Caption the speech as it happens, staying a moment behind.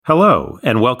Hello,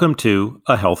 and welcome to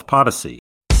A Health Podyssey.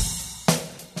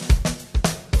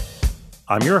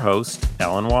 I'm your host,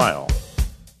 Alan Weil.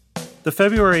 The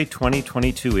February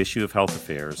 2022 issue of Health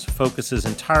Affairs focuses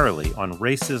entirely on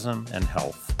racism and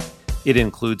health. It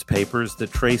includes papers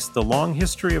that trace the long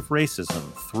history of racism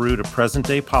through to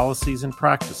present-day policies and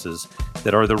practices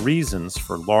that are the reasons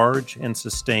for large and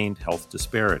sustained health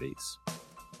disparities.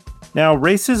 Now,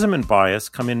 racism and bias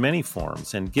come in many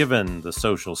forms, and given the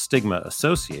social stigma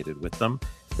associated with them,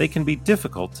 they can be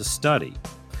difficult to study.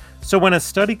 So when a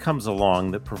study comes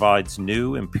along that provides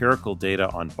new empirical data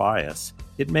on bias,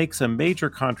 it makes a major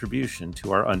contribution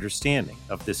to our understanding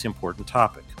of this important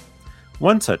topic.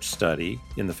 One such study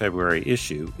in the February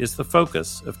issue is the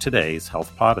focus of today's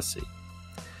Health Podyssey.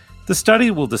 The study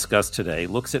we'll discuss today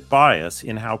looks at bias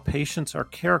in how patients are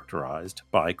characterized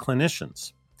by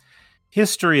clinicians.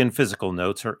 History and physical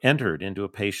notes are entered into a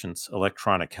patient's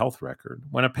electronic health record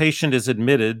when a patient is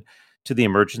admitted to the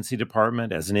emergency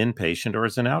department as an inpatient or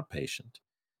as an outpatient.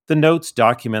 The notes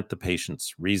document the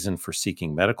patient's reason for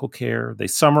seeking medical care. They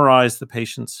summarize the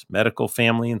patient's medical,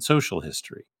 family, and social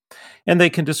history, and they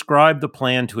can describe the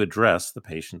plan to address the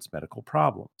patient's medical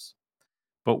problems.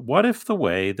 But what if the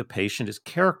way the patient is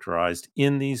characterized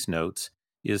in these notes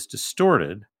is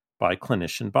distorted by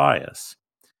clinician bias?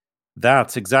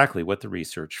 That's exactly what the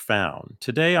research found.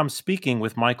 Today, I'm speaking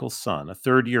with Michael Sun, a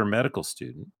third-year medical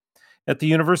student at the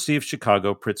University of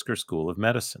Chicago Pritzker School of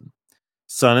Medicine.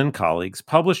 Sun and colleagues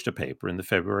published a paper in the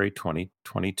February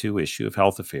 2022 issue of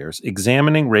Health Affairs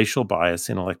examining racial bias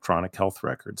in electronic health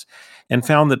records and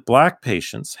found that Black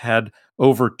patients had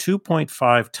over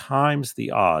 2.5 times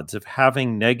the odds of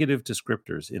having negative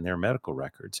descriptors in their medical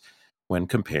records when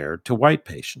compared to white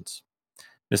patients.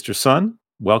 Mr. Sun,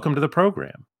 welcome to the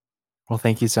program. Well,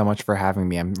 thank you so much for having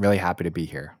me. I'm really happy to be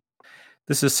here.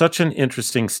 This is such an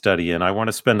interesting study, and I want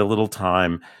to spend a little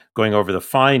time going over the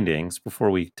findings before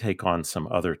we take on some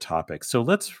other topics. So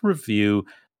let's review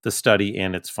the study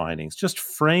and its findings. Just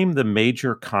frame the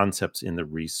major concepts in the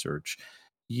research.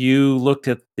 You looked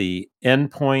at the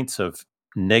endpoints of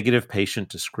negative patient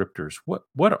descriptors.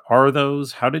 What are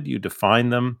those? How did you define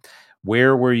them?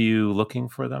 Where were you looking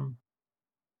for them?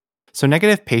 So,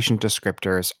 negative patient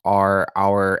descriptors are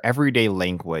our everyday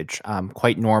language,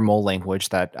 quite normal language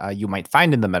that you might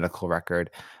find in the medical record,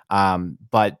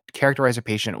 but characterize a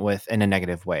patient with in a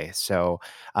negative way. So,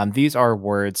 these are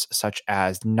words such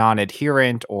as non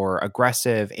adherent or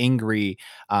aggressive, angry,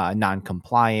 non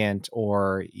compliant,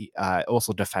 or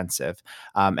also defensive.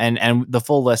 And the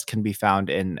full list can be found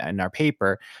in our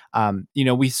paper.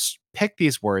 We picked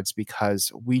these words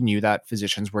because we knew that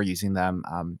physicians were using them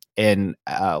in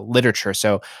literature.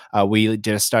 So we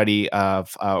did a study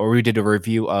or we did a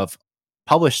review of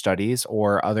published studies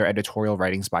or other editorial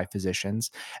writings by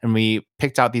physicians, and we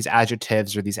picked out these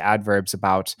adjectives or these adverbs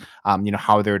about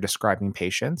how they're describing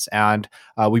patients, and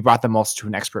we brought them also to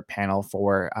an expert panel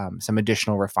for some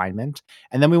additional refinement.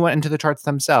 And then we went into the charts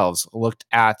themselves, looked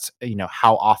at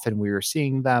how often we were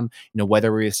seeing them,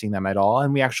 whether we were seeing them at all,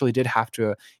 and we actually did have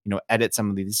to edit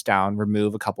some of these down,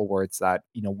 remove a couple words that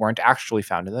weren't actually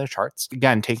found in the charts.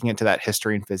 Again, taking it to that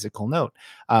history and physical note.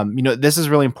 This is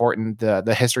really important,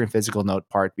 the history and physical note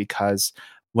part, because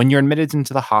when you're admitted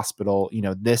into the hospital,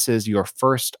 this is your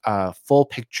first full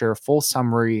picture, full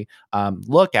summary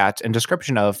look at and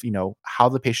description of, how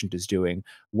the patient is doing,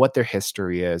 what their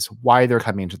history is, why they're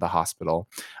coming into the hospital.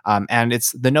 And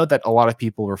it's the note that a lot of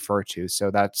people refer to. So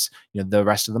that's, the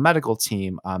rest of the medical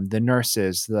team, the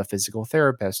nurses, the physical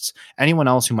therapists, anyone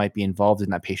else who might be involved in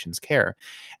that patient's care.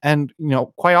 And,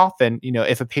 quite often,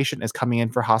 if a patient is coming in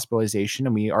for hospitalization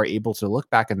and we are able to look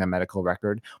back in the medical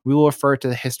record, we will refer to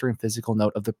the history and physical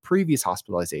note of the previous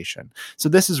hospitalization. So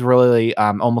this is really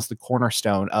almost the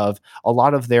cornerstone of a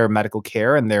lot of their medical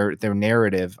care and their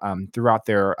narrative throughout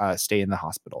their stay in the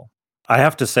hospital. I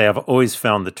have to say, I've always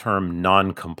found the term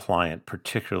non-compliant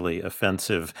particularly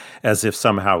offensive, as if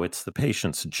somehow it's the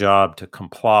patient's job to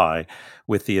comply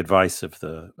with the advice of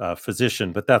the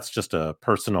physician, but that's just a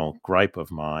personal gripe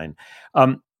of mine.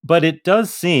 But it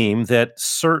does seem that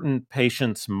certain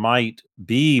patients might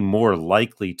be more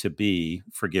likely to be,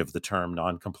 forgive the term,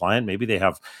 non-compliant. Maybe they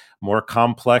have more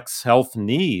complex health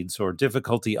needs or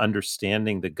difficulty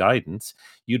understanding the guidance.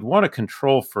 You'd want to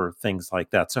control for things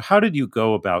like that. So how did you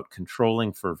go about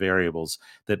controlling for variables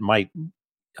that might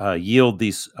yield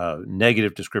these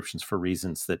negative descriptions for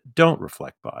reasons that don't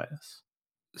reflect bias?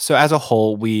 So as a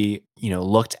whole, we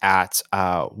looked at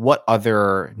what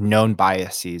other known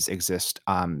biases exist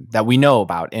that we know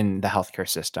about in the healthcare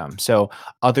system. So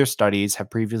other studies have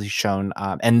previously shown,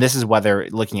 and this is whether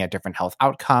looking at different health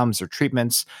outcomes or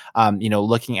treatments,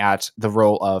 looking at the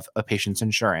role of a patient's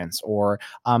insurance or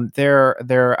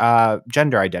their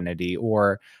gender identity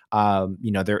or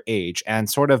their age, and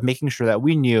sort of making sure that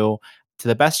we knew to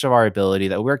the best of our ability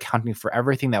that we're accounting for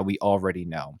everything that we already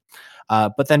know.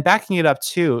 But then backing it up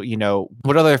too,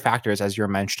 what other factors, as you're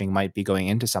mentioning, might be going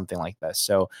into something like this?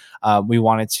 So we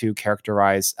wanted to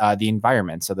characterize the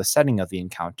environment, so the setting of the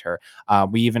encounter.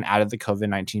 We even added the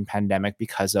COVID-19 pandemic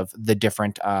because of the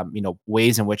different,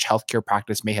 ways in which healthcare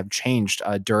practice may have changed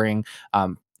during.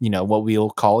 What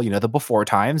we'll call, the before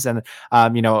times and,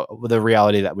 the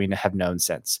reality that we have known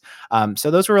since. So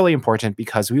those were really important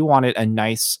because we wanted a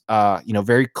nice,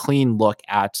 very clean look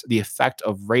at the effect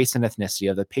of race and ethnicity,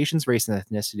 of the patient's race and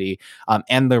ethnicity,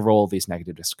 and the role of these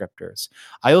negative descriptors.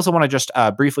 I also want to just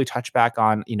briefly touch back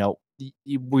on,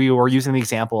 we were using the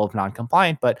example of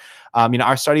non-compliant, but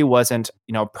our study wasn't,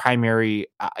 primary.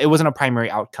 It wasn't a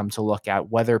primary outcome to look at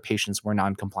whether patients were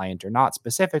non-compliant or not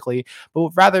specifically,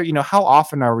 but rather, how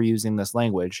often are we using this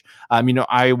language?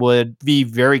 I would be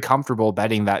very comfortable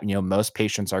betting that, most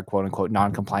patients are quote unquote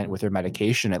non-compliant with their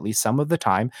medication at least some of the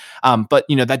time. But,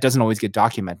 that doesn't always get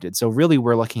documented. So really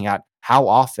we're looking at how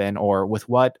often or with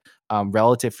what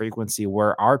relative frequency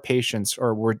were our patients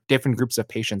or were different groups of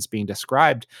patients being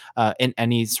described in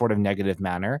any sort of negative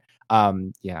manner.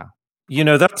 Yeah.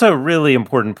 That's a really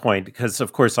important point because,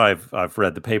 of course, I've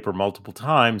read the paper multiple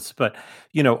times, but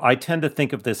I tend to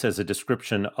think of this as a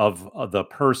description of the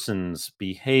person's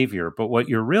behavior. But what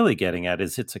you're really getting at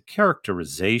is it's a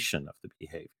characterization of the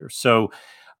behavior. So,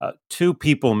 two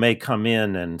people may come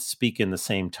in and speak in the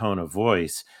same tone of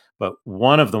voice, but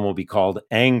one of them will be called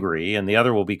angry, and the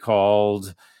other will be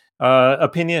called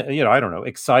opinion. I don't know,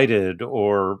 excited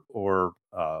or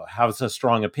has a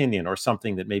strong opinion or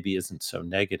something that maybe isn't so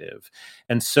negative.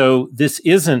 And so this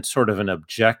isn't sort of an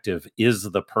objective, is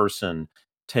the person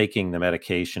taking the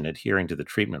medication, adhering to the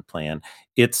treatment plan?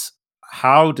 It's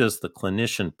how does the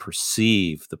clinician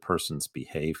perceive the person's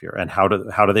behavior and how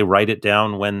do they write it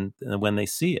down when they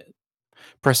see it?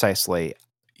 Precisely.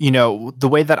 The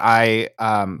way that I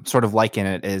sort of liken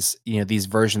it is, these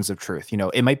versions of truth.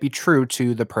 It might be true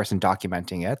to the person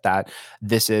documenting it that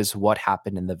this is what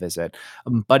happened in the visit,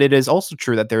 but it is also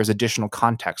true that there is additional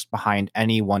context behind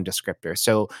any one descriptor.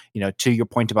 So, to your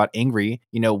point about angry,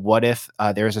 what if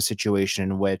there's a situation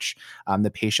in which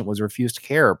the patient was refused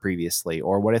care previously,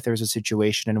 or what if there's a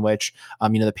situation in which,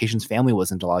 the patient's family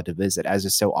wasn't allowed to visit, as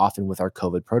is so often with our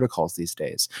COVID protocols these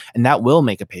days, and that will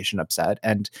make a patient upset.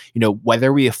 And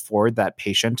whether we afford that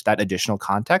patient that additional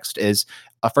context is,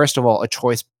 first of all, a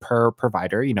choice per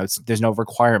provider. There's no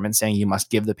requirement saying you must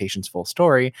give the patient's full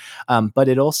story, but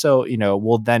it also,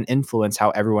 will then influence how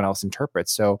everyone else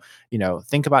interprets. So,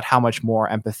 think about how much more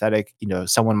empathetic,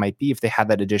 someone might be if they had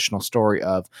that additional story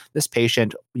of this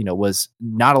patient, was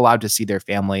not allowed to see their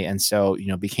family and so,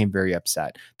 became very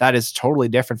upset. That is totally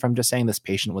different from just saying this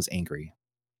patient was angry.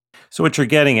 So what you're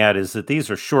getting at is that these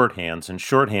are shorthands, and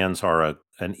shorthands are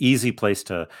an easy place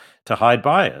to hide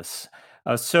bias.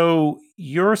 So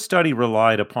your study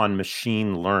relied upon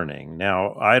machine learning.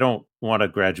 Now, I don't want a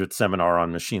graduate seminar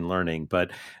on machine learning,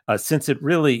 but since it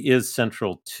really is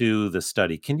central to the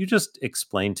study, can you just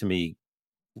explain to me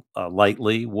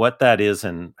lightly what that is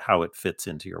and how it fits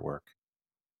into your work?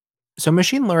 So,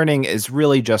 machine learning is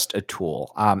really just a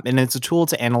tool, and it's a tool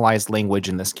to analyze language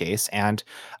in this case. And,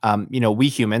 we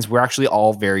humans, we're actually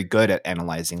all very good at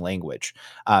analyzing language.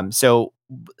 So,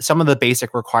 some of the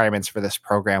basic requirements for this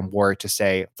program were to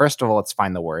say, first of all, let's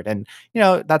find the word, and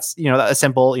that's a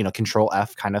simple Control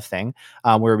F kind of thing,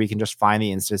 where we can just find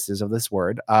the instances of this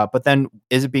word. But then,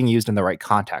 is it being used in the right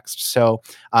context? So,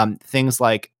 things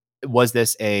like was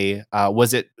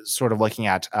it sort of looking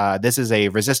at this is a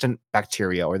resistant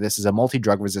bacteria or this is a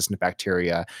multi-drug resistant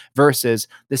bacteria versus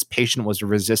this patient was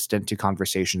resistant to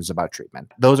conversations about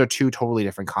treatment. Those are two totally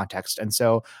different contexts. And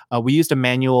so we used a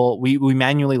manual, we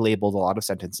manually labeled a lot of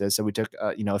sentences. So we took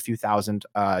a few thousand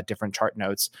different chart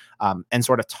notes and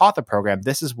sort of taught the program,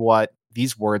 this is what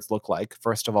these words look like.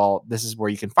 First of all, this is where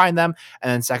you can find them.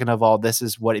 And then second of all, this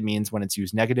is what it means when it's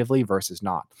used negatively versus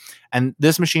not. And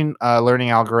this machine learning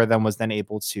algorithm was then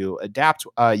able to adapt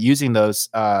using this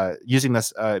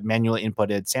manually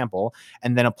inputted sample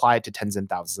and then apply it to tens and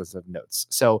thousands of notes.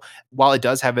 So while it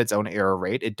does have its own error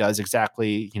rate, it does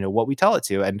exactly what we tell it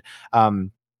to. And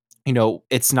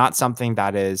it's not something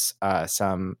that is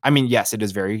yes, it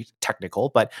is very technical,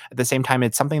 but at the same time,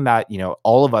 it's something that,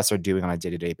 all of us are doing on a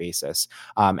day-to-day basis.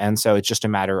 And so it's just a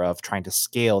matter of trying to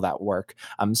scale that work.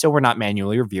 So we're not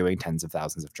manually reviewing tens of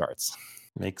thousands of charts.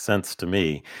 Makes sense to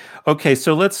me. Okay,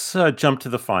 so let's jump to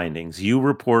the findings. You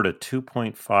report a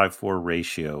 2.54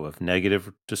 ratio of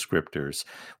negative descriptors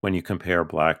when you compare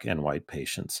Black and white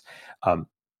patients. Um,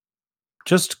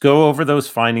 just go over those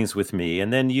findings with me.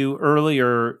 And then you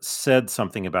earlier said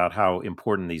something about how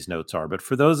important these notes are. But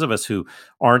for those of us who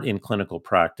aren't in clinical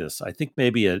practice, I think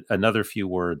maybe another few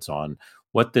words on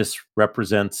what this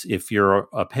represents if you're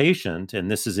a patient and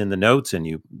this is in the notes and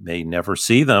you may never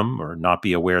see them or not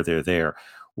be aware they're there,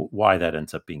 why that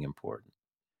ends up being important.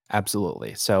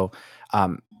 Absolutely. So,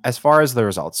 as far as the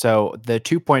results, so the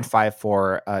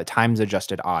 2.54 times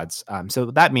adjusted odds.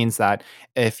 So that means that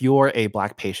if you're a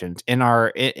Black patient in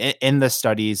the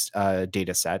study's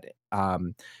data set,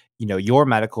 your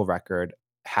medical record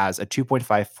has a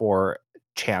 2.54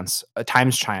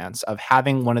 times chance of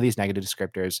having one of these negative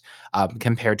descriptors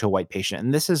compared to a white patient.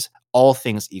 And this is all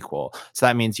things equal. So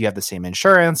that means you have the same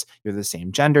insurance, you're the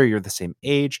same gender, you're the same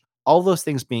age, all those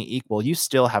things being equal, you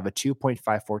still have a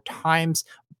 2.54 times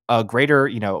greater,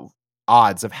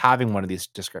 odds of having one of these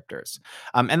descriptors.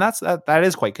 And that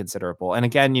is quite considerable. And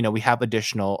again, we have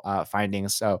additional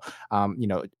findings. So,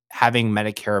 having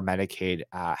Medicare or Medicaid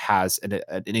has an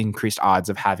increased odds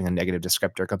of having a negative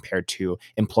descriptor compared to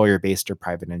employer-based or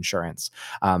private insurance.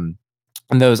 And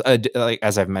those, like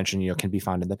as I've mentioned, can be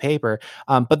found in the paper.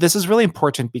 But this is really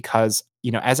important because,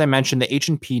 as I mentioned, the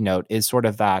H&P note is sort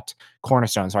of that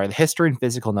cornerstone. Sorry, the history and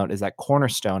physical note is that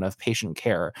cornerstone of patient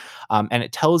care, and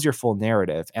it tells your full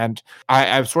narrative. And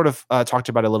I've sort of talked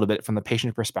about it a little bit from the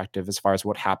patient perspective as far as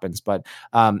what happens. But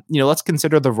let's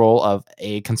consider the role of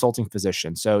a consulting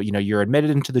physician. So, you're admitted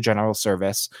into the general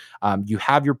service. You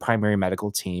have your primary medical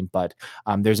team, but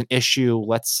there's an issue,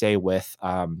 let's say, with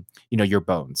your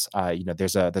bones.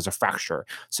 There's a fracture.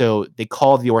 So they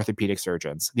call the orthopedic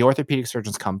surgeons. The orthopedic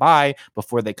surgeons come by.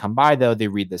 Before they come by, though, they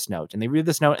read this note. And they read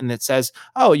this note and it says,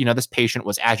 oh, this patient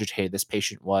was agitated. This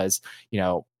patient was,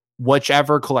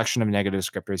 whichever collection of negative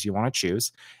descriptors you want to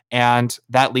choose. And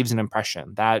that leaves an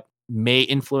impression that may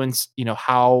influence,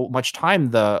 how much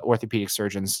time the orthopedic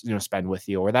surgeons, spend with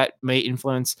you, or that may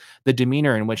influence the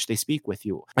demeanor in which they speak with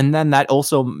you. And then that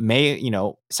also may,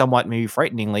 somewhat maybe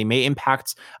frighteningly, may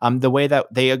impact the way that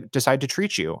they decide to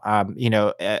treat you.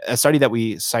 A study that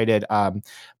we cited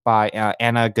by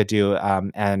Anna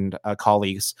Gadu and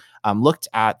colleagues looked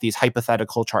at these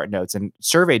hypothetical chart notes and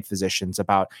surveyed physicians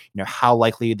about how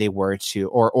likely they were to,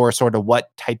 or sort of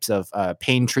what types of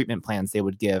pain treatment plans they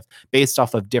would give based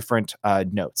off of different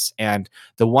notes. And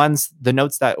the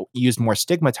notes that used more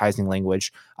stigmatizing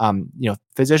language,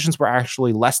 physicians were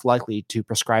actually less likely to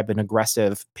prescribe an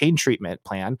aggressive pain treatment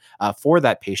plan for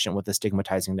that patient with a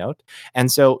stigmatizing note.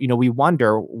 And so, we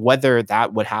wonder whether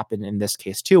that would happen in this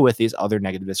case too with these other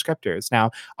negative descriptors.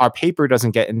 Now, our paper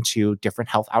doesn't get into different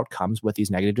health outcomes with these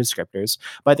negative descriptors,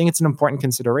 but I think it's an important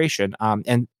consideration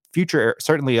and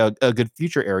certainly a good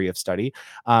future area of study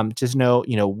to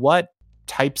know, what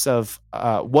types of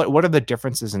what are the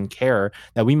differences in care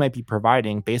that we might be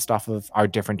providing based off of our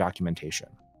different documentation.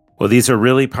 Well, these are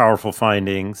really powerful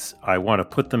findings. I want to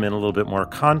put them in a little bit more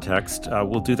context.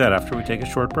 We'll do that after we take a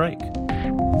short break.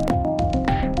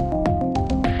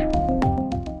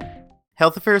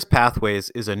 Health Affairs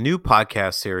Pathways is a new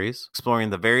podcast series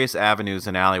exploring the various avenues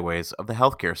and alleyways of the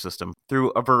healthcare system through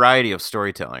a variety of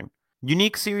storytelling.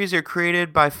 Unique series are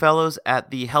created by fellows at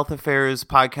the Health Affairs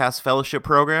Podcast Fellowship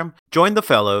Program. Join the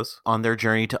fellows on their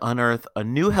journey to unearth a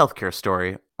new healthcare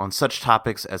story on such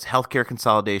topics as healthcare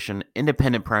consolidation,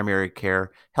 independent primary care,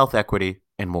 health equity,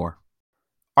 and more.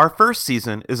 Our first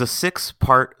season is a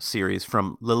 6-part series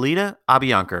from Lolita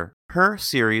Abiancar. Her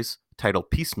series,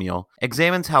 titled Piecemeal,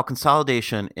 examines how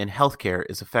consolidation in healthcare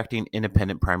is affecting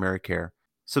independent primary care.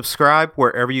 Subscribe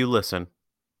wherever you listen.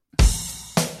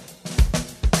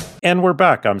 And we're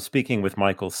back. I'm speaking with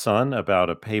Michael Sun about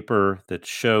a paper that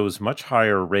shows much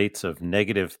higher rates of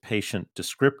negative patient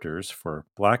descriptors for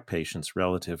Black patients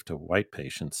relative to white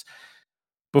patients.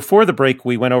 Before the break,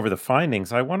 we went over the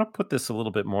findings. I want to put this a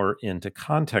little bit more into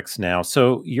context now.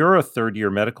 So you're a third-year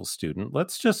medical student.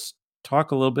 Let's just talk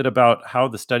a little bit about how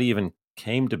the study even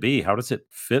came to be. How does it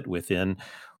fit within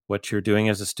what you're doing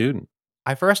as a student?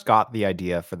 I first got the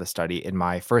idea for the study in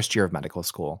my first year of medical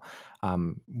school.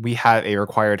 We had a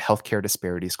required healthcare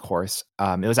disparities course.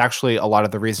 It was actually a lot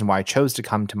of the reason why I chose to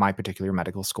come to my particular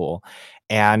medical school.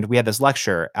 And we had this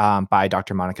lecture by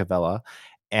Dr. Monica Vella.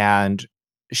 And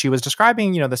she was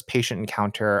describing, this patient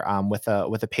encounter with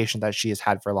a patient that she has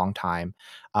had for a long time,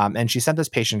 and she sent this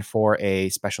patient for a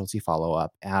specialty follow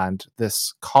up, and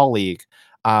this colleague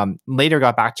later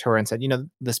got back to her and said,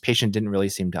 this patient didn't really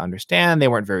seem to understand. They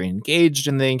weren't very engaged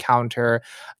in the encounter.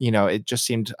 It just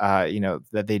seemed, that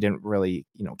they didn't really,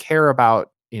 care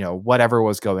about, whatever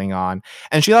was going on.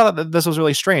 And she thought that this was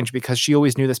really strange because she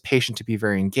always knew this patient to be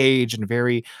very engaged and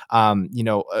very,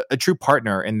 a true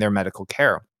partner in their medical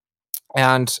care.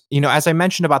 And, as I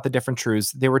mentioned about the different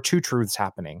truths, there were two truths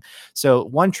happening. So,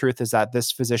 one truth is that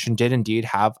this physician did indeed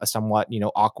have a somewhat,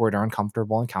 awkward or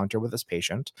uncomfortable encounter with this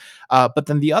patient. But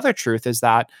then the other truth is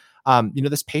that,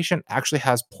 this patient actually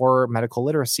has poor medical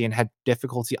literacy and had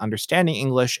difficulty understanding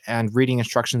English and reading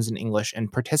instructions in English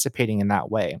and participating in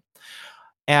that way.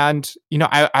 And,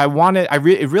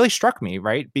 it really struck me,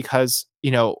 right? Because,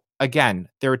 again,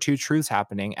 there were two truths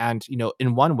happening. And,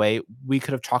 in one way, we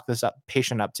could have chalked this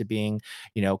patient up to being,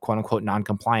 quote unquote,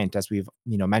 non-compliant, as we've,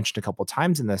 mentioned a couple of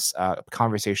times in this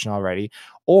conversation already,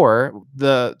 or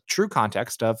the true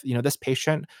context of, this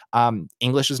patient,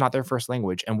 English is not their first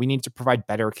language, and we need to provide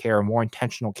better care, more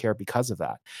intentional care because of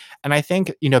that. And I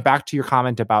think, back to your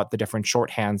comment about the different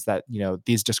shorthands that,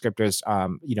 these descriptors,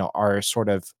 are sort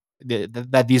of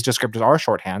that these descriptors are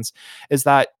shorthands, is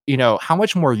that, how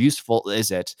much more useful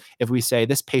is it if we say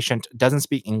this patient doesn't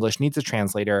speak English, needs a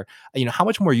translator? How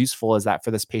much more useful is that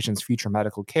for this patient's future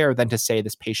medical care than to say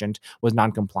this patient was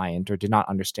non-compliant or did not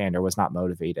understand or was not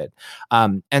motivated?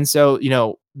 And so,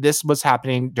 this was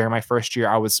happening during my first year.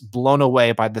 I was blown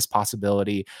away by this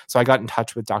possibility. So I got in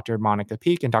touch with Dr. Monica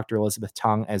Peak and Dr. Elizabeth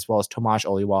Tung, as well as Tomaj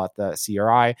Oliwa at the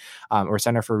CRI, or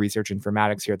Center for Research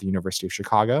Informatics here at the University of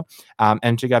Chicago.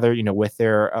 And together, with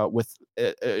their with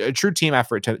a true team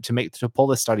effort to pull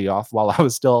this study off while I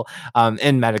was still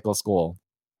in medical school.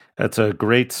 That's a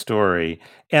great story.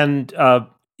 And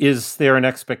is there an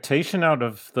expectation out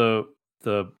of the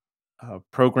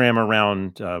program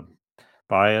around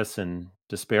bias and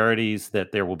disparities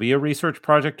that there will be a research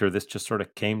project, or this just sort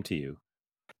of came to you?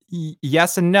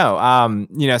 Yes and no.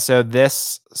 So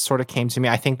this sort of came to me.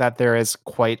 I think that there is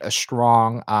quite a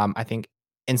strong, I think,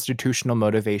 institutional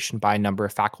motivation by a number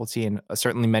of faculty and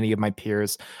certainly many of my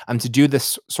peers to do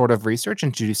this sort of research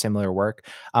and to do similar work.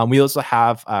 We also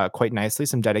have quite nicely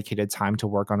some dedicated time to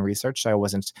work on research, so I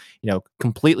wasn't,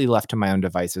 completely left to my own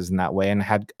devices in that way, and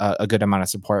had a good amount of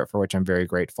support for which I'm very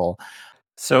grateful.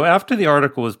 So after the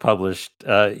article was published,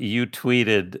 you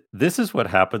tweeted, "This is what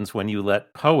happens when you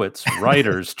let poets,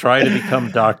 writers try to become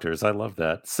doctors." I love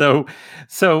that. So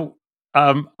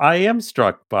I am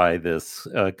struck by this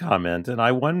comment, and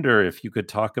I wonder if you could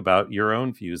talk about your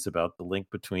own views about the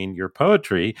link between your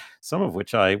poetry, some of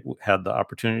which I had the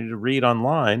opportunity to read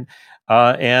online,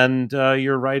 and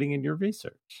your writing and your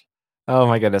research. Oh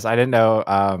my goodness. I didn't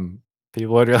know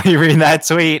people would really read that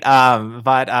tweet.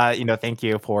 But thank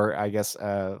you for, I guess,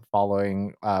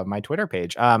 following my Twitter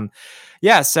page.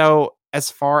 Yeah, so as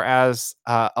far as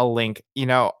a link,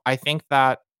 I think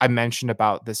that I mentioned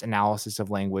about this analysis of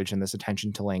language and this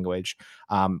attention to language.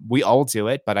 We all do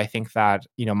it, but I think that,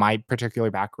 my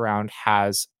particular background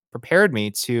has prepared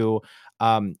me to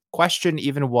question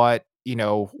even what,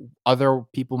 other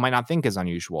people might not think is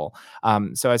unusual.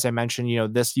 So as I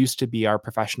mentioned, this used to be our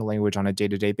professional language on a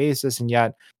day-to-day basis, and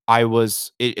yet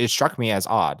it struck me as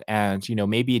odd. And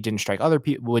maybe it wouldn't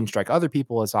strike other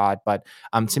people as odd, but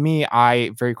to me,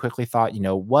 I very quickly thought,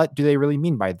 what do they really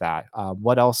mean by that?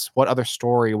 What else? What other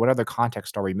story? What other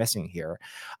context are we missing here?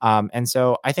 And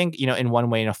so I think, in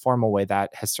one way, in a formal way,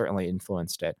 that has certainly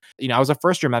influenced it. I was a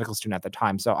first year medical student at the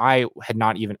time, so I had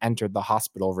not even entered the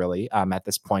hospital really at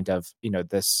this point of,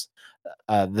 this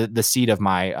the seed of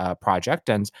my project.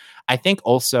 And I think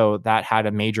also that had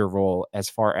a major role as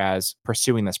far as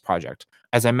pursuing this project.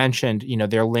 As I mentioned,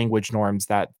 there are language norms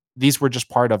that these were just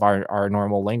part of our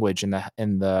normal language in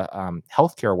the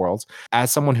healthcare world.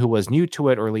 As someone who was new to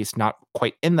it, or at least not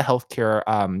quite in the healthcare,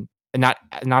 not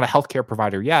a healthcare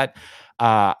provider yet,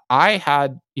 I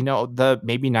had, the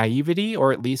maybe naivety,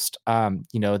 or at least,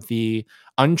 the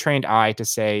untrained eye to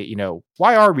say,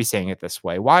 why are we saying it this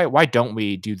way? Why don't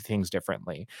we do things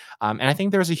differently? And I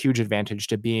think there's a huge advantage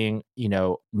to being,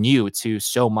 new to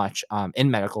so much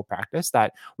in medical practice,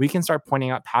 that we can start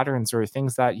pointing out patterns or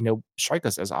things that, strike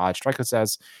us as odd, strike us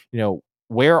as,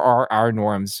 where are our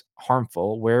norms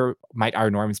harmful? Where might our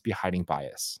norms be hiding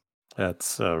bias?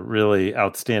 That's a really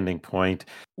outstanding point.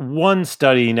 One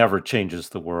study never changes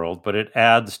the world, but it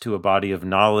adds to a body of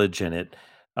knowledge. And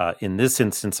in this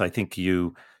instance, I think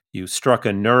you struck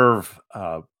a nerve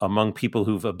among people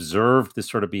who've observed this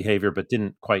sort of behavior, but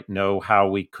didn't quite know how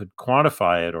we could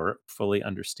quantify it or fully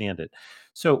understand it.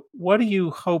 So, what do you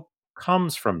hope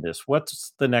comes from this?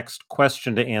 What's the next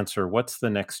question to answer? What's the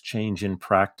next change in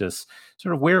practice?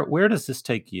 Sort of where does this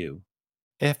take you?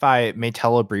 If I may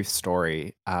tell a brief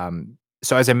story,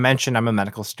 so as I mentioned, I'm a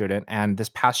medical student, and this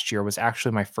past year was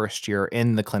actually my first year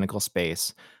in the clinical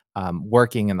space,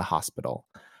 working in the hospital.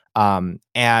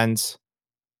 And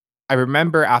I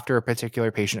remember after a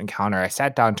particular patient encounter, I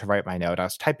sat down to write my note. I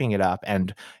was typing it up,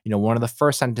 and one of the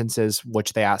first sentences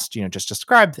which they asked, just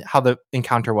described how the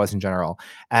encounter was in general.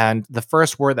 And the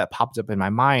first word that popped up in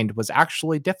my mind was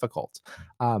actually difficult.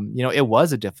 It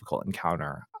was a difficult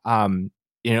encounter.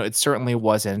 It certainly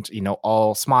wasn't,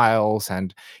 all smiles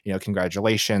and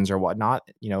congratulations or whatnot.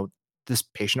 This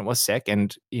patient was sick,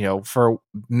 and for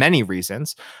many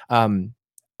reasons,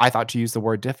 I thought to use the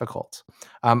word difficult.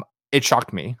 It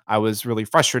shocked me. I was really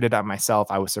frustrated at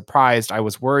myself. I was surprised. I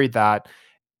was worried that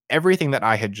everything that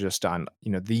I had just done,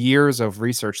 the years of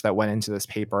research that went into this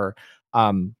paper,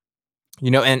 um,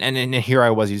 and here I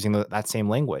was using that same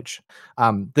language.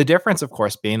 The difference, of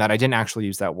course, being that I didn't actually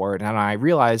use that word, and I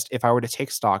realized if I were to take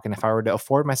stock and if I were to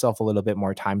afford myself a little bit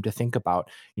more time to think about,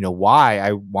 why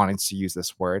I wanted to use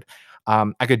this word,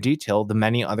 I could detail the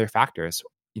many other factors.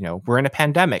 We're in a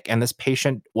pandemic, and this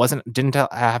patient didn't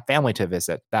have family to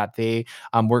visit. That they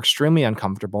were extremely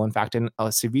uncomfortable, in fact, in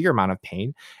a severe amount of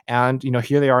pain. And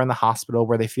here they are in the hospital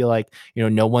where they feel like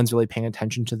no one's really paying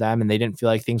attention to them, and they didn't feel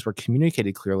like things were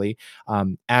communicated clearly.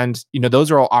 And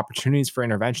those are all opportunities for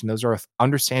intervention. Those are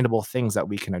understandable things that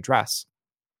we can address.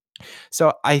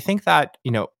 So I think that,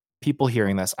 people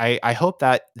hearing this, I hope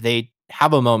that they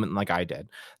have a moment like I did,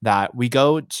 that we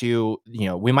go to,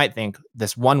 we might think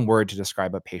this one word to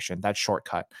describe a patient, that's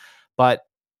shortcut. But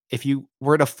if you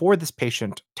were to afford this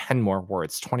patient 10 more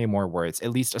words, 20 more words,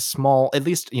 at least,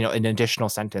 an additional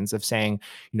sentence of saying,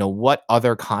 what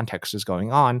other context is going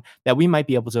on, that we might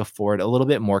be able to afford a little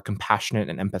bit more compassionate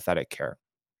and empathetic care.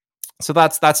 So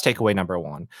that's takeaway number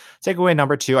one. Takeaway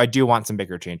number two, I do want some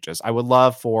bigger changes. I would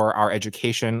love for our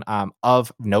education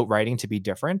of note writing to be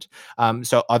different.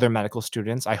 So other medical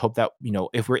students, I hope that,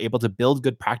 if we're able to build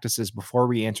good practices before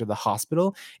we enter the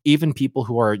hospital, even people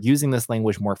who are using this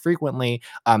language more frequently,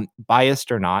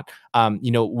 biased or not,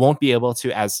 won't be able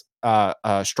to as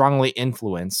strongly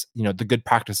influence, the good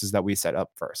practices that we set up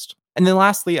first. And then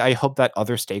lastly, I hope that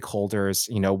other stakeholders,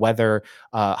 whether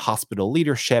hospital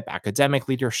leadership, academic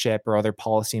leadership, or other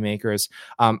policymakers,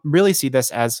 really see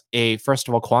this as first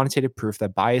of all, quantitative proof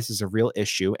that bias is a real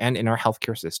issue and in our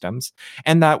healthcare systems,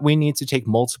 and that we need to take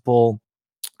multiple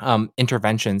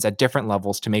interventions at different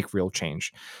levels to make real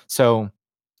change. So,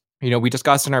 we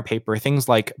discussed in our paper things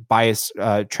like bias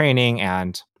training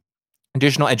and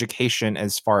additional education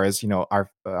as far as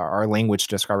our language to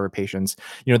describe our patients.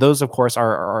 Those of course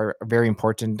are very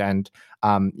important, and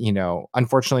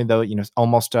unfortunately though,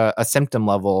 almost a symptom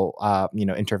level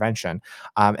intervention,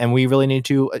 and we really need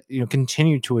to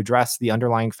continue to address the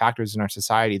underlying factors in our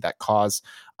society that cause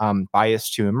bias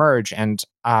to emerge. And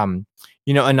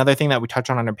another thing that we touch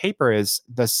on in our paper is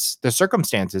the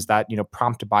circumstances that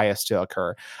prompt bias to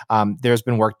occur. There's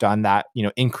been work done that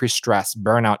increased stress,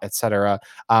 burnout, etc.,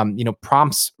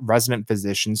 prompts resident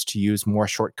physicians to use more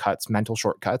shortcuts, mental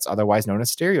shortcuts, otherwise known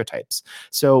as stereotypes.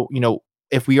 So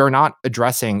if we are not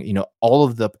addressing all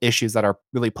of the issues that are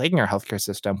really plaguing our healthcare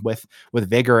system with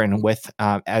vigor and with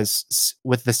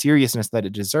the seriousness that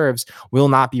it deserves, we'll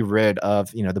not be rid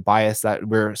of the bias that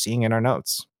we're seeing in our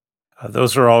notes.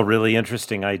 Those are all really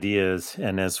interesting ideas.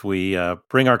 And as we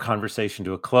bring our conversation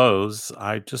to a close,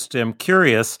 I just am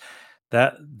curious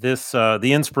that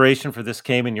the inspiration for this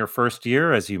came in your first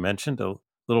year, as you mentioned a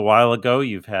little while ago.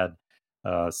 You've had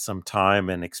some time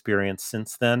and experience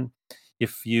since then.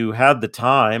 If you had the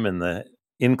time and the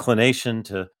inclination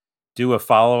to do a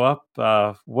follow-up,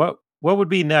 what would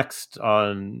be next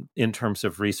in terms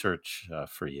of research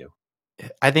for you?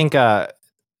 I think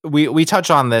we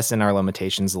touch on this in our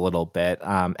limitations a little bit,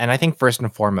 and I think first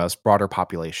and foremost, broader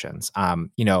populations.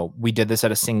 We did this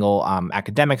at a single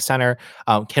academic center.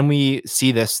 Can we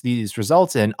see these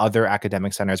results in other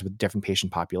academic centers with different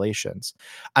patient populations?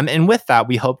 And with that,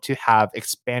 we hope to have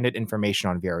expanded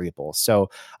information on variables. So,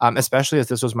 especially as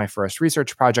this was my first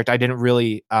research project, I didn't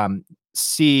really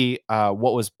see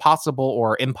what was possible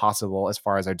or impossible as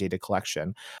far as our data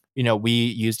collection. We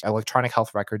used electronic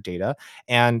health record data,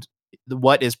 and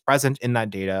what is present in that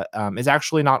data is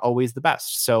actually not always the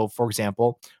best. So, for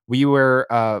example, we were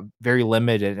very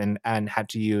limited and had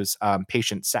to use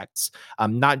patient sex,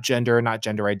 not gender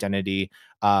identity,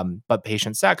 but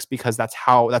patient sex, because that's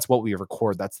what we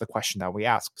record. That's the question that we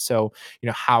ask. So,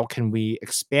 how can we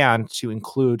expand to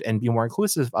include and be more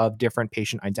inclusive of different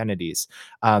patient identities?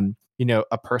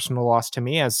 A personal loss to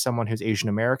me as someone who's Asian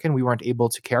American, we weren't able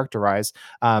to characterize,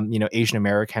 Asian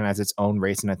American as its own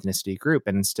race and ethnicity group.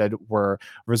 And instead we're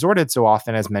resorted so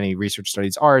often, as many research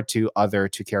studies are, to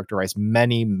characterize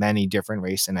many, many different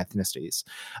race and ethnicities.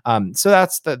 So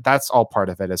that's all part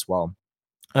of it as well.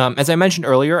 As I mentioned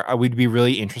earlier, we'd be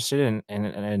really interested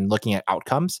in looking at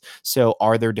outcomes. So,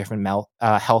 are there different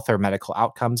health or medical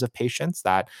outcomes of patients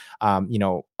that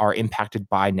are impacted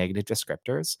by negative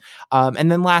descriptors? And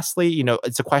then, lastly,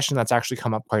 it's a question that's actually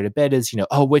come up quite a bit: is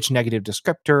which negative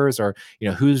descriptors, or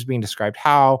who's being described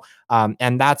how?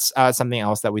 And that's something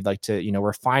else that we'd like to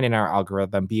refine in our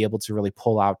algorithm, be able to really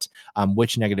pull out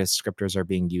which negative descriptors are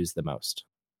being used the most.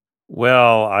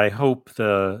 Well, I hope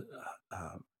the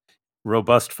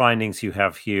robust findings you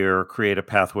have here create a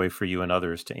pathway for you and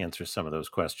others to answer some of those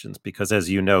questions, because as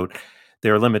you note,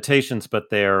 there are limitations, but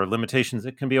they are limitations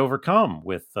that can be overcome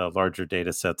with larger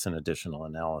data sets and additional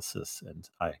analysis. And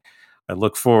I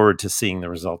look forward to seeing the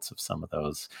results of some of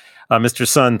those. Mr.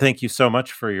 Sun, thank you so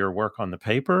much for your work on the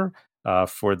paper,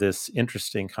 for this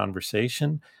interesting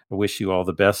conversation. I wish you all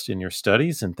the best in your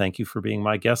studies, and thank you for being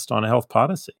my guest on A Health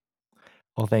Podacy.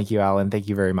 Well, thank you, Alan. Thank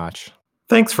you very much.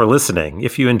 Thanks for listening.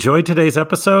 If you enjoyed today's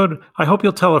episode, I hope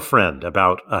you'll tell a friend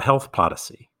about A Health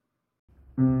Podacy.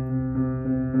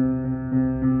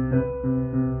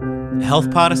 Health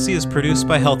Podacy is produced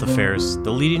by Health Affairs,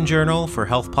 the leading journal for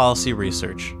health policy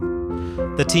research.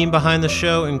 The team behind the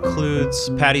show includes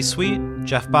Patty Sweet,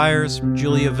 Jeff Byers,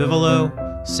 Julia Vivolo,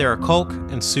 Sarah Kolk,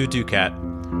 and Sue Ducat.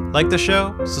 Like the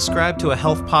show? Subscribe to A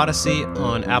Health Podacy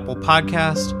on Apple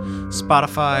Podcast,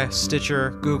 Spotify,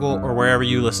 Stitcher, Google, or wherever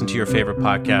you listen to your favorite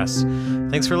podcasts.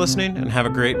 Thanks for listening, and have a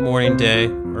great morning, day,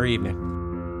 or evening.